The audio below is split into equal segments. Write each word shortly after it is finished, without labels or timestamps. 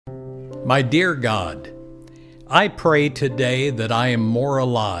My dear God, I pray today that I am more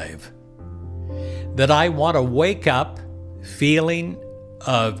alive, that I want to wake up feeling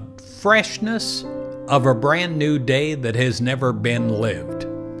a freshness of a brand new day that has never been lived,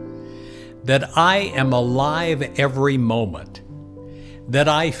 that I am alive every moment, that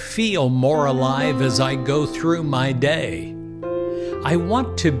I feel more alive as I go through my day. I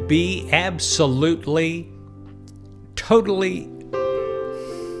want to be absolutely, totally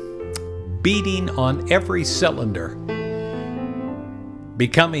beating on every cylinder,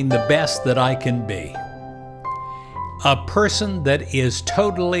 becoming the best that I can be. A person that is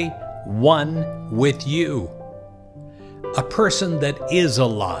totally one with you. A person that is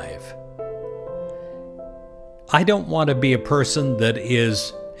alive. I don't want to be a person that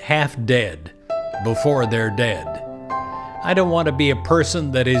is half dead before they're dead. I don't want to be a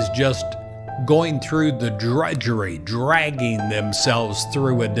person that is just going through the drudgery, dragging themselves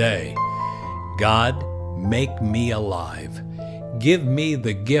through a day. God, make me alive. Give me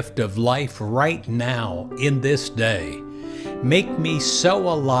the gift of life right now in this day. Make me so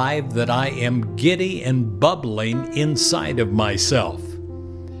alive that I am giddy and bubbling inside of myself.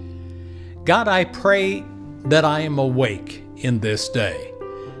 God, I pray that I am awake in this day.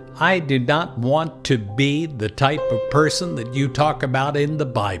 I do not want to be the type of person that you talk about in the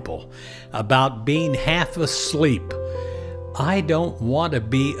Bible, about being half asleep. I don't want to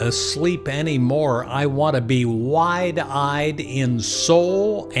be asleep anymore. I want to be wide-eyed in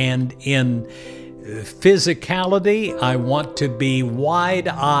soul and in physicality. I want to be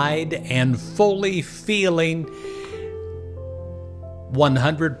wide-eyed and fully feeling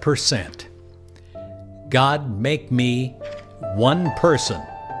 100%. God, make me one person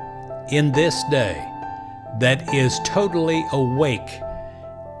in this day that is totally awake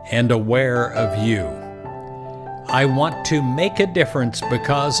and aware of you. I want to make a difference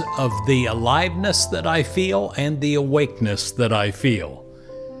because of the aliveness that I feel and the awakeness that I feel.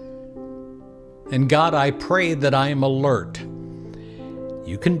 And God, I pray that I am alert.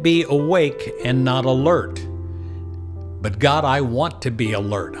 You can be awake and not alert. But God, I want to be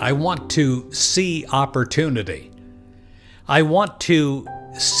alert. I want to see opportunity. I want to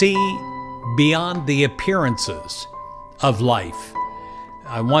see beyond the appearances of life.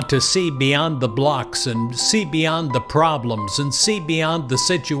 I want to see beyond the blocks and see beyond the problems and see beyond the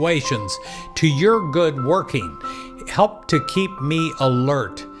situations to your good working. Help to keep me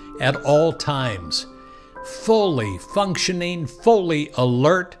alert at all times, fully functioning, fully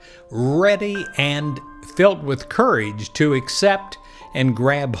alert, ready and filled with courage to accept and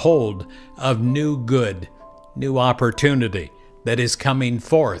grab hold of new good, new opportunity that is coming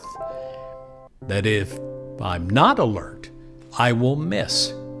forth. That if I'm not alert, I will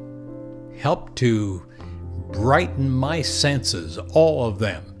miss. Help to brighten my senses, all of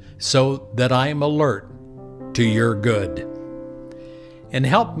them, so that I am alert to your good. And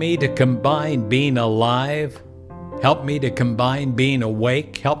help me to combine being alive, help me to combine being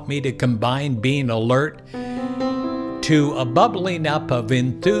awake, help me to combine being alert to a bubbling up of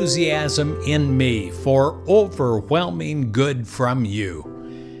enthusiasm in me for overwhelming good from you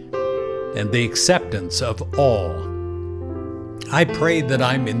and the acceptance of all. I pray that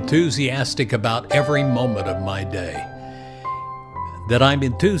I'm enthusiastic about every moment of my day, that I'm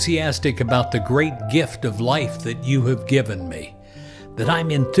enthusiastic about the great gift of life that you have given me, that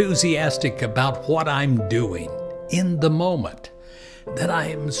I'm enthusiastic about what I'm doing in the moment, that I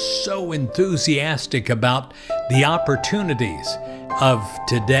am so enthusiastic about the opportunities of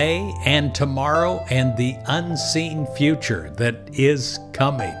today and tomorrow and the unseen future that is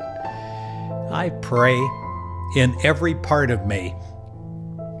coming. I pray in every part of me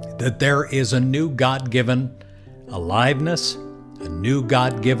that there is a new God-given aliveness, a new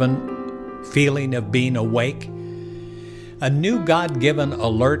God-given feeling of being awake, a new God-given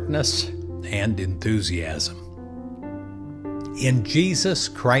alertness and enthusiasm. In Jesus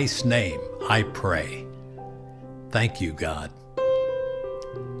Christ's name, I pray. Thank you, God.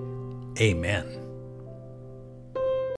 Amen.